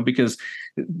Pisces? Because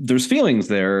there's feelings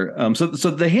there. So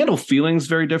they handle feelings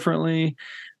very differently.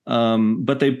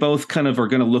 But they both kind of are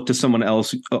going to look to someone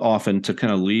else often to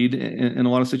kind of lead in a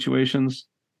lot of situations.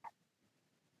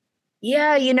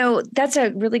 Yeah, that's a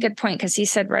really good point, because he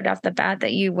said right off the bat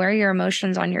that you wear your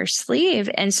emotions on your sleeve.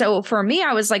 And so for me,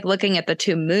 I was like looking at the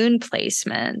 2 moon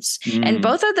placements, and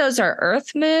both of those are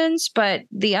Earth moons, but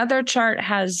the other chart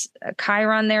has a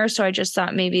Chiron there. So I just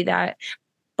thought maybe that,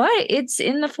 but it's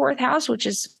in the 4th house, which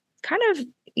is kind of,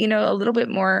 a little bit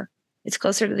more, it's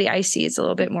closer to the IC. It's a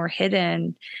little bit more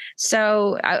hidden.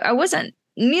 So I wasn't,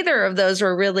 neither of those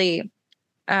were really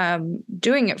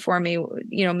doing it for me,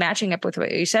 matching up with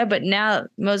what you said. But now,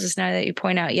 Moses, now that you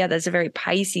point out, yeah, that's a very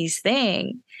Pisces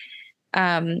thing.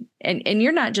 And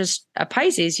you're not just a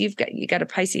Pisces, you got a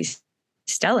Pisces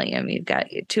stellium. You've got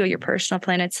 2 of your personal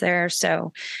planets there.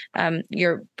 So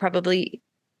you're probably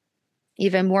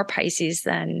even more Pisces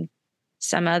than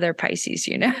some other Pisces,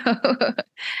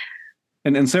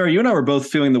 And Sarah, you and I were both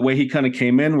feeling the way he kind of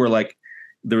came in. We're like,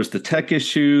 there was the tech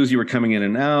issues. You were coming in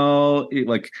and out.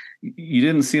 You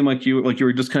didn't seem like you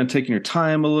were just kind of taking your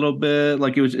time a little bit.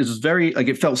 Like it was very, like,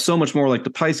 it felt so much more like the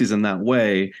Pisces in that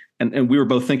way. And we were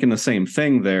both thinking the same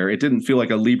thing there. It didn't feel like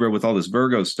a Libra with all this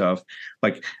Virgo stuff.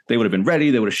 Like they would have been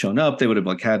ready. They would have shown up. They would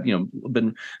have had,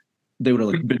 they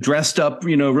would have been dressed up,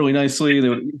 really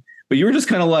nicely. But you were just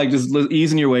kind of like just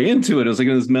easing your way into it. It was like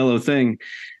this mellow thing.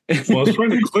 Well, I was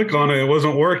trying to click on it. It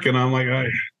wasn't working. I'm like,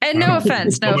 and no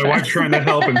offense. My wife's trying to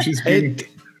help, and she's getting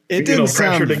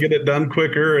pressure to get it done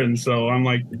quicker. And so I'm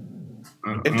like,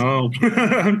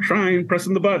 I'm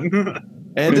pressing the button.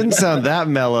 It didn't sound that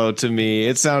mellow to me.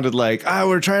 It sounded like,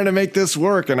 we're trying to make this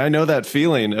work. And I know that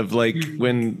feeling of like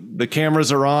when the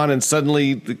cameras are on and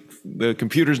suddenly the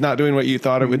computer's not doing what you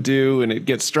thought it would do, and it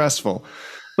gets stressful.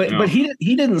 But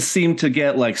he didn't seem to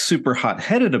get like super hot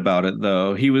headed about it,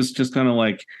 though. He was just kind of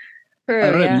like, I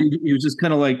don't know. He was just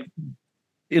kind of like,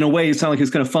 in a way, it sounded like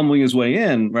he's kind of fumbling his way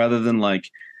in rather than like,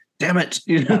 damn it,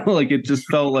 like it just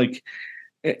felt like.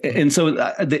 And so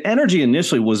the energy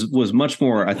initially was much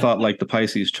more, I thought, like the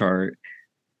Pisces chart.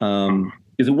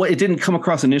 It didn't come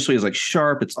across initially as like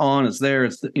sharp. It's on. It's there.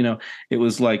 It's it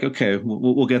was like, okay,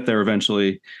 we'll get there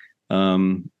eventually.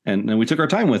 And we took our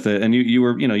time with it, and you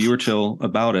were chill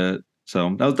about it.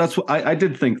 So that's what I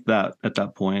did think that at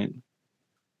that point.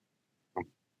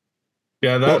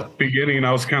 Yeah, beginning,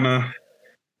 I was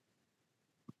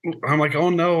I'm like, oh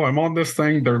no, I'm on this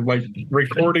thing. They're like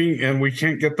recording, and we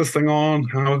can't get this thing on.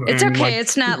 It's okay. Like,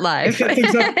 it's not live.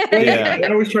 Exactly. Yeah. I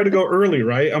always try to go early,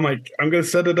 right? I'm like, I'm going to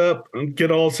set it up and get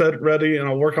all set ready, and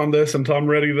I'll work on this until I'm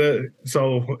ready.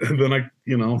 So then I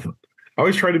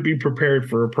always try to be prepared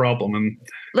for a problem. And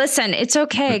listen, it's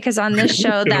okay, because on this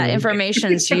show, that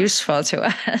information is useful to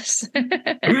us.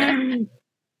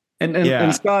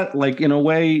 And Scott, like in a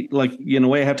way,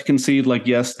 I have to concede, like,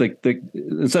 yes,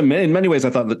 in many ways,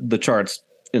 I thought that the charts,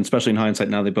 and especially in hindsight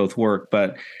now, they both work.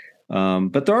 But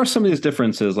there are some of these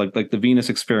differences, like the Venus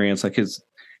experience, like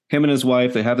him and his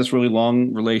wife, they have this really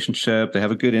long relationship. They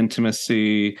have a good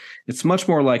intimacy. It's much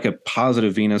more like a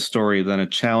positive Venus story than a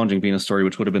challenging Venus story,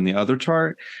 which would have been the other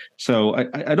chart. So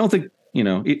I don't think,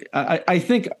 I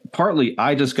think partly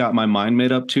I just got my mind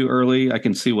made up too early. I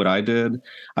can see what I did.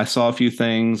 I saw a few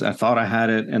things. I thought I had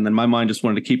it. And then my mind just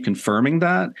wanted to keep confirming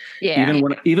that. Yeah.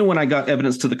 Even when I got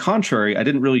evidence to the contrary, I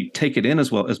didn't really take it in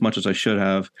as much as I should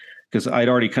have, because I'd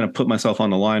already kind of put myself on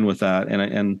the line with that.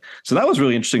 And so that was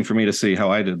really interesting for me to see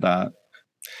how I did that.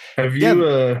 Have you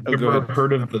ever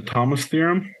heard of the Thomas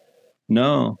theorem?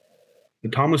 No. The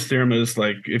Thomas theorem is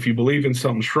like, if you believe in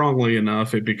something strongly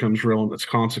enough, it becomes real in its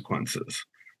consequences.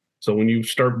 So when you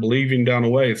start believing down a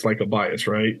way, it's like a bias,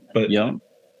 right? But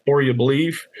or you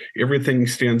believe, everything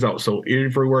stands out. So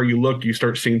everywhere you look, you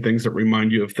start seeing things that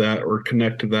remind you of that or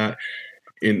connect to that.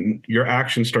 And your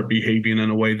actions start behaving in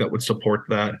a way that would support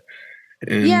that.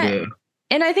 And,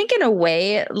 and I think in a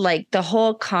way, like the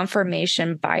whole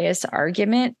confirmation bias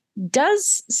argument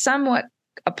does somewhat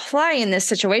apply in this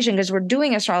situation, because we're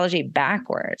doing astrology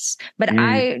backwards. But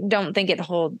I don't think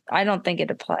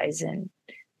it applies in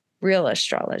real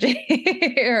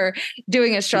astrology or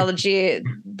doing astrology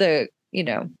the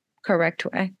correct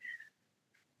way.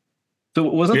 So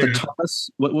was it the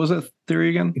Thomas? What was that theory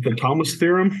again? The Thomas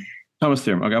theorem. Thomas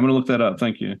theorem. Okay, I'm going to look that up.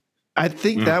 Thank you. I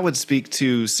think that would speak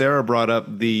to, Sarah brought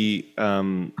up the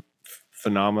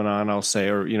phenomenon, I'll say,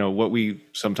 or what we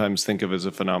sometimes think of as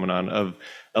a phenomenon of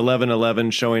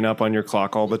 11:11 showing up on your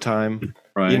clock all the time.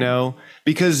 Right.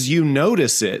 Because you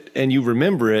notice it and you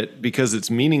remember it because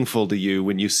it's meaningful to you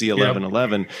when you see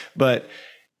 11:11. But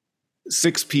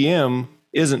 6 p.m.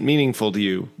 isn't meaningful to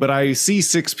you. But I see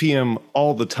 6 p.m.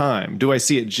 all the time. Do I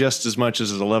see it just as much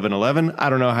as 11:11? I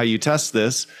don't know how you test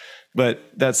this, but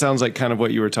that sounds like kind of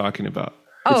what you were talking about.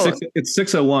 It's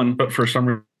 6:01, but for some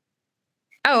reason.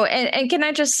 Oh, and can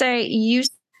I just say, you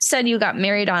said you got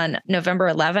married on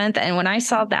November 11th. And when I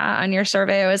saw that on your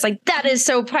survey, I was like, that is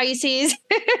so Pisces.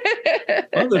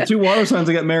 Well, the two water signs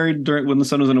that got married when the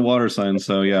sun was in a water sign.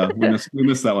 So yeah, we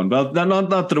missed that one. But not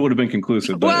that it would have been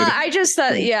conclusive. But I just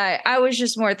thought, I was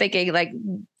just more thinking like,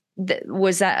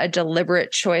 was that a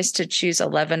deliberate choice to choose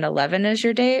 11/11 as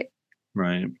your date?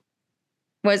 Right.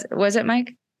 Was it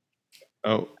Mike?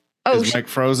 Oh, is Mike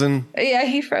frozen? Yeah,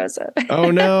 he froze it. Oh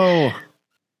no.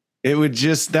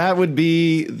 That would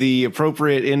be the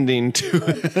appropriate ending to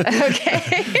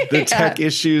the tech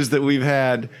issues that we've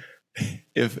had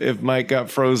if Mike got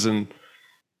frozen.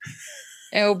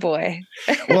 Oh boy.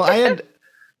 Well,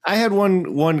 I had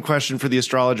one question for the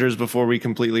astrologers before we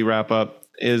completely wrap up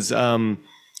is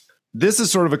this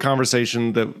is sort of a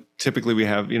conversation that typically we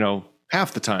have,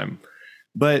 half the time,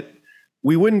 but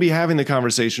we wouldn't be having the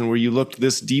conversation where you looked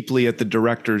this deeply at the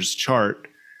director's chart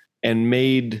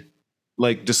and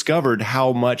discovered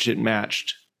how much it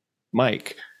matched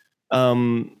Mike.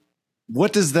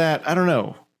 What does that, I don't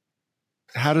know.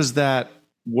 How does that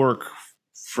work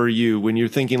for you when you're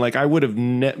thinking like, I would have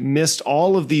missed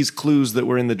all of these clues that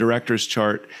were in the director's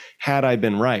chart had I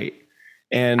been right.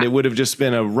 And it would have just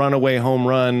been a runaway home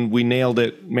run. We nailed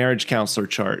it. Marriage counselor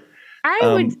chart.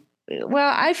 I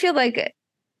feel like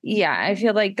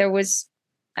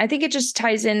I think it just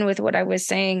ties in with what I was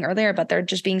saying earlier about there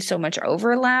just being so much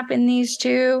overlap in these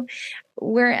two.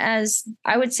 Whereas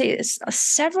I would say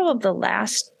several of the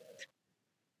last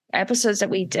episodes that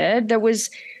we did, there was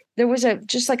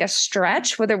just like a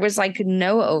stretch where there was like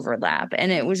no overlap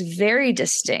and it was very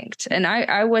distinct. And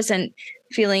I wasn't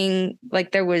feeling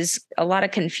like there was a lot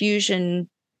of confusion,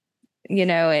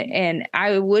 and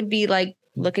I would be like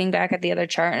looking back at the other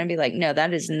chart and be like, no,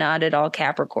 that is not at all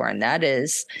Capricorn. That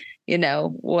is,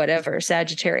 whatever,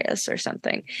 Sagittarius or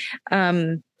something.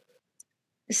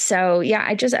 So yeah,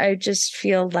 I just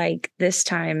feel like this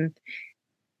time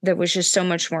there was just so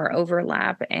much more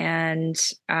overlap, and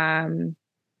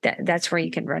that's where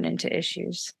you can run into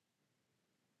issues.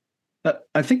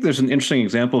 I think there's an interesting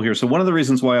example here. So one of the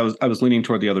reasons why I was leaning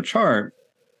toward the other chart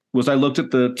was I looked at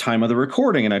the time of the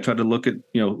recording and I tried to look at,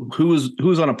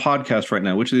 who's on a podcast right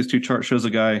now. Which of these two charts shows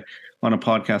a guy on a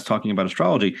podcast talking about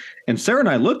astrology? And Sarah and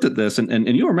I looked at this, and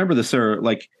you'll remember this, Sarah,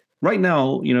 like right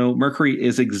now, Mercury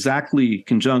is exactly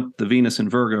conjunct the Venus in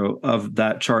Virgo of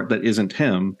that chart that isn't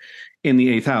him in the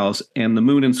 8th house, and the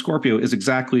moon in Scorpio is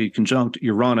exactly conjunct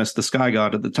Uranus, the sky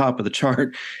god, at the top of the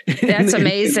chart. That's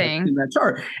amazing. In that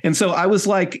chart. And so I was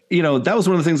like, that was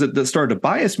one of the things that started to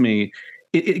bias me.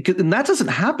 And that doesn't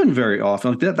happen very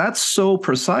often. Like that's so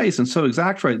precise and so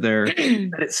exact right there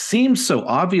that it seems so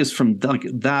obvious from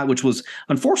that, which was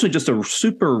unfortunately just a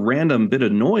super random bit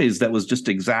of noise that was just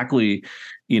exactly,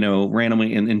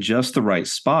 randomly in just the right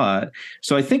spot.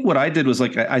 So I think what I did was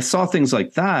like I saw things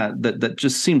like that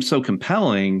just seemed so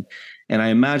compelling. And I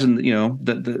imagine,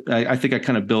 I think I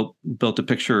kind of built a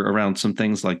picture around some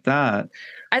things like that.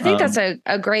 I think that's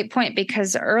a great point,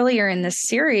 because earlier in this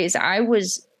series,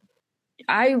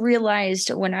 I realized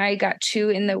when I got too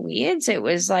in the weeds, it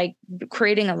was like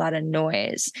creating a lot of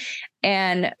noise.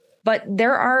 But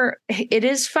it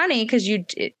is funny because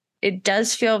it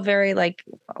does feel very like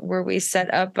were we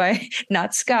set up by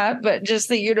not Scott, but just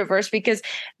the universe, because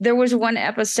there was one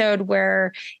episode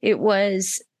where it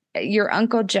was your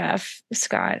Uncle Jeff,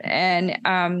 Scott,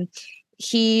 and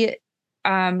he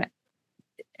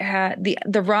had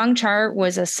the wrong chart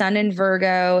was a sun in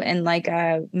Virgo and like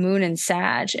a moon in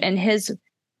Sag. And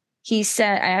he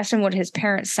said, I asked him what his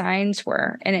parents' signs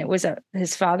were, and it was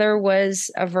his father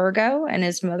was a Virgo and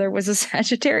his mother was a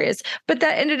Sagittarius, but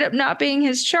that ended up not being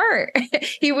his chart.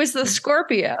 He was the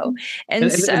Scorpio. And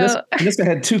this guy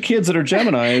had two kids that are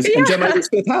Geminis, and Gemini's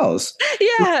 5th house.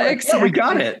 Yeah, exactly. Yeah, we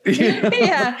got it.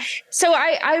 Yeah. So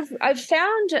I've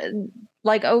found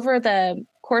like over the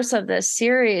course of this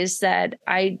series that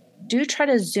I do try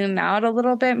to zoom out a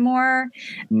little bit more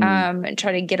and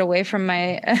try to get away from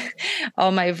my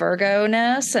all my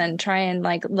Virgo-ness and try and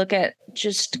like look at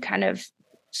just kind of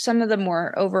some of the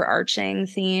more overarching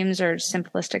themes or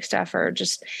simplistic stuff or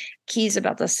just keys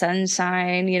about the sun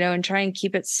sign, and try and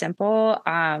keep it simple.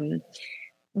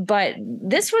 But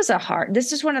this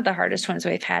is one of the hardest ones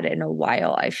we've had in a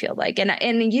while, I feel like.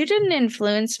 And you didn't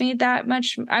influence me that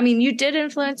much. I mean, you did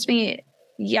influence me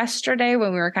yesterday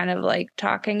when we were kind of like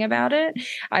talking about it.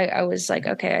 I was like,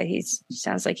 okay, he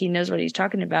sounds like he knows what he's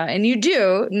talking about. And you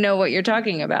do know what you're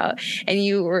talking about. And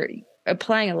you were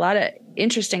applying a lot of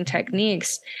interesting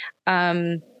techniques.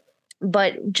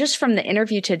 But just from the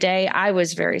interview today, I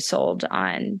was very sold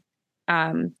on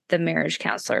the marriage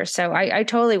counselor. So I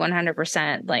totally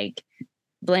 100% like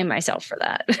blame myself for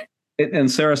that.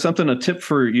 And Sarah, a tip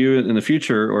for you in the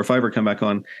future, or if I ever come back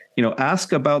on,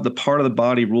 ask about the part of the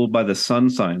body ruled by the sun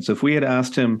sign. So if we had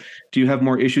asked him, do you have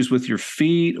more issues with your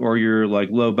feet or your like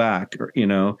low back, or,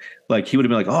 like he would have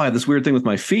been like, oh, I have this weird thing with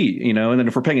my feet, and then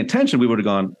if we're paying attention, we would have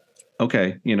gone,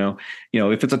 okay,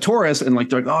 if it's a Taurus and like,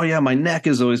 they're like, oh yeah, my neck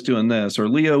is always doing this, or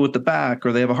Leo with the back,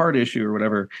 or they have a heart issue or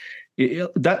whatever.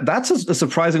 That's a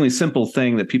surprisingly simple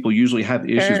thing that people usually have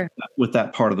issues with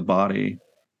that part of the body.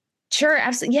 Sure.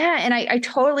 Absolutely. Yeah. And I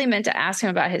totally meant to ask him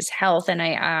about his health, and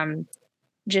I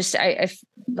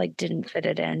like didn't fit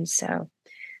it in. So,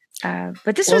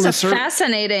 but this was a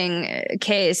fascinating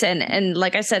case. And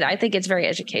like I said, I think it's very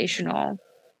educational.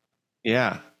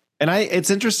 Yeah. And it's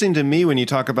interesting to me when you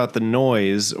talk about the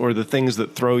noise or the things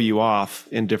that throw you off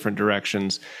in different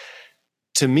directions.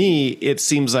 To me, it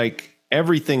seems like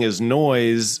everything is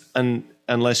noise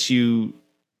unless you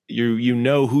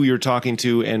know who you're talking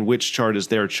to and which chart is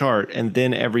their chart. And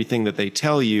then everything that they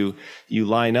tell you, you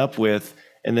line up with,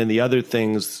 and then the other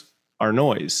things are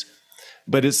noise.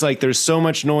 But it's like there's so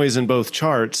much noise in both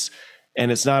charts,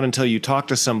 and it's not until you talk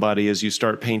to somebody as you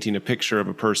start painting a picture of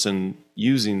a person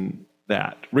using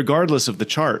that, regardless of the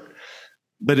chart.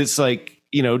 But it's like,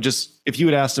 just if you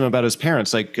had asked him about his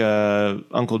parents, like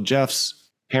Uncle Jeff's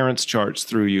parents' charts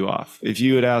threw you off. If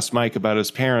you had asked Mike about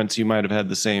his parents, you might have had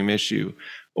the same issue.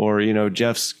 Or,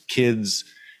 Jeff's kids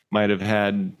might have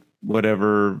had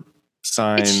whatever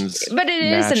signs. But it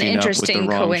is an interesting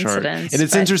coincidence. And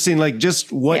it's interesting, like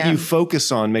just what you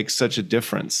focus on makes such a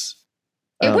difference.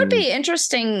 It would be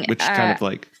interesting. Which kind of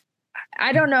like,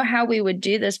 I don't know how we would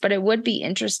do this, but it would be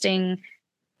interesting.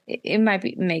 It might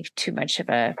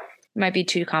might be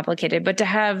too complicated, but to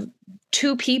have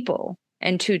two people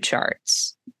and two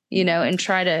charts, and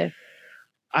try to.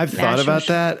 I've thought about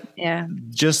that. Yeah.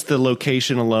 Just the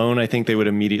location alone, I think they would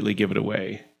immediately give it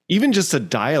away. Even just a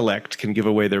dialect can give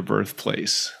away their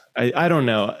birthplace. I don't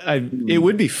know. It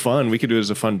would be fun. We could do it as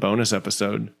a fun bonus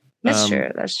episode. That's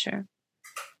true.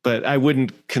 But I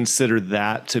wouldn't consider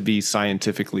that to be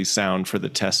scientifically sound for the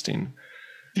testing.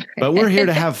 But we're here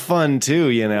to have fun too,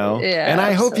 Yeah, and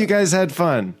I hope you guys had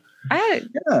fun. Yeah,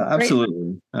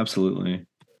 absolutely. Absolutely.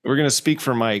 We're going to speak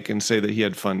for Mike and say that he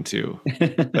had fun too.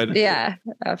 But yeah,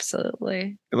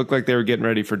 absolutely. It looked like they were getting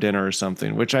ready for dinner or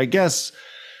something, which I guess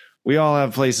we all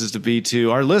have places to be too.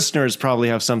 Our listeners probably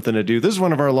have something to do. This is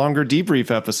one of our longer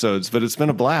debrief episodes, but it's been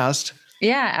a blast.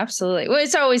 Yeah, absolutely. Well,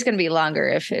 it's always going to be longer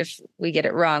if we get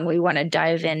it wrong. We want to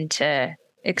dive into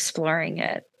exploring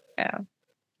it. Yeah.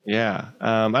 Yeah.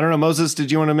 I don't know, Moses,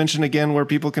 did you want to mention again where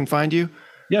people can find you?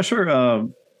 Yeah, sure.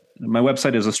 My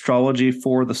website is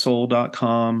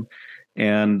astrologyforthesoul.com.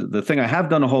 And the thing I have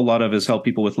done a whole lot of is help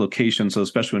people with location. So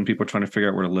especially when people are trying to figure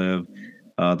out where to live,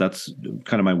 that's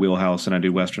kind of my wheelhouse. And I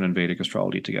do Western and Vedic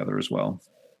astrology together as well.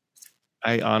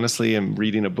 I honestly am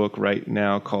reading a book right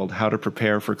now called How to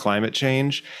Prepare for Climate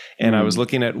Change. And I was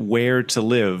looking at where to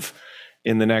live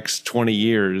in the next 20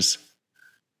 years.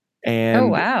 And oh,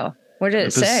 wow. What did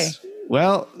it say?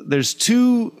 Well, there's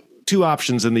two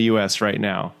options in the U.S. right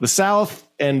now. The South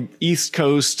and East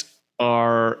Coast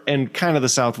and kind of the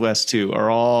Southwest too,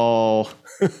 are all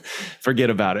forget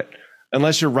about it.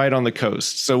 Unless you're right on the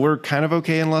coast. So we're kind of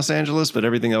okay in Los Angeles, but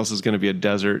everything else is going to be a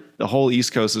desert. The whole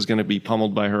East Coast is going to be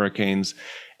pummeled by hurricanes,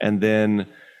 and then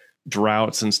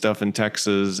droughts and stuff in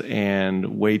Texas,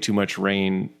 and way too much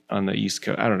rain on the East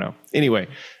Coast. I don't know. Anyway,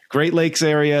 Great Lakes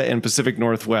area and Pacific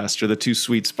Northwest are the two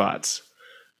sweet spots.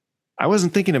 I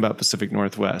wasn't thinking about Pacific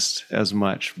Northwest as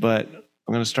much, but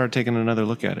I'm going to start taking another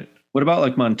look at it. What about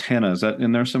like Montana? Is that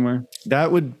in there somewhere?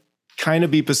 That would kind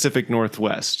of be Pacific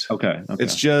Northwest. Okay.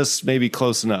 It's just maybe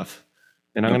close enough.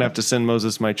 And I'm going to have to send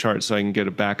Moses my chart so I can get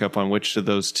a backup on which of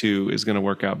those two is going to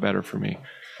work out better for me.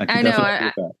 I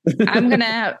know. I'm going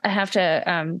to have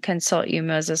to consult you,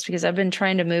 Moses, because I've been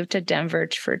trying to move to Denver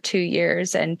for 2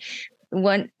 years. And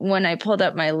when I pulled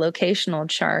up my locational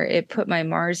chart, it put my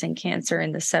Mars in Cancer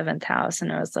in the 7th house.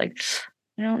 And I was like,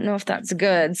 I don't know if that's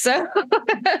good. So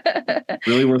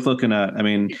really worth looking at. I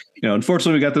mean,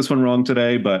 unfortunately we got this one wrong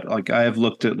today, but like I have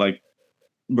looked at like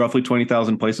roughly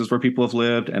 20,000 places where people have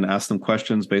lived and asked them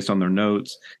questions based on their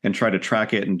notes and try to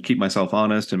track it and keep myself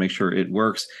honest and make sure it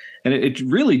works. And it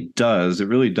really does. It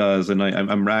really does. And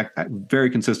I'm very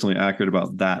consistently accurate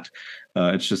about that.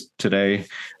 It's just today,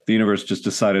 the universe just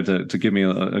decided to give me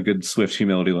a good swift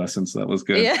humility lesson. So that was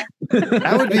good. Yeah.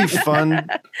 That would be fun.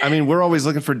 I mean, we're always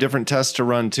looking for different tests to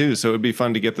run too. So it would be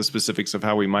fun to get the specifics of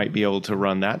how we might be able to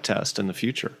run that test in the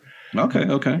future.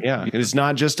 Okay. Yeah. It's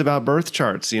not just about birth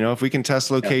charts. If we can test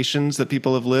locations that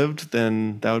people have lived,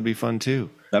 then that would be fun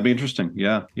too. That'd be interesting.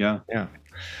 Yeah.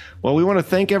 Well, we want to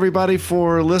thank everybody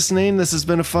for listening. This has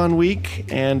been a fun week.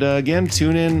 And again,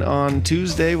 tune in on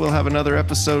Tuesday. We'll have another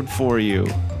episode for you.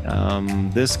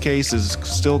 This case is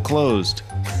still closed.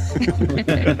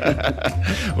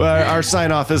 Well, our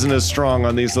sign off isn't as strong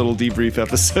on these little debrief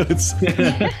episodes.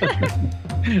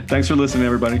 Thanks for listening,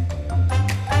 everybody.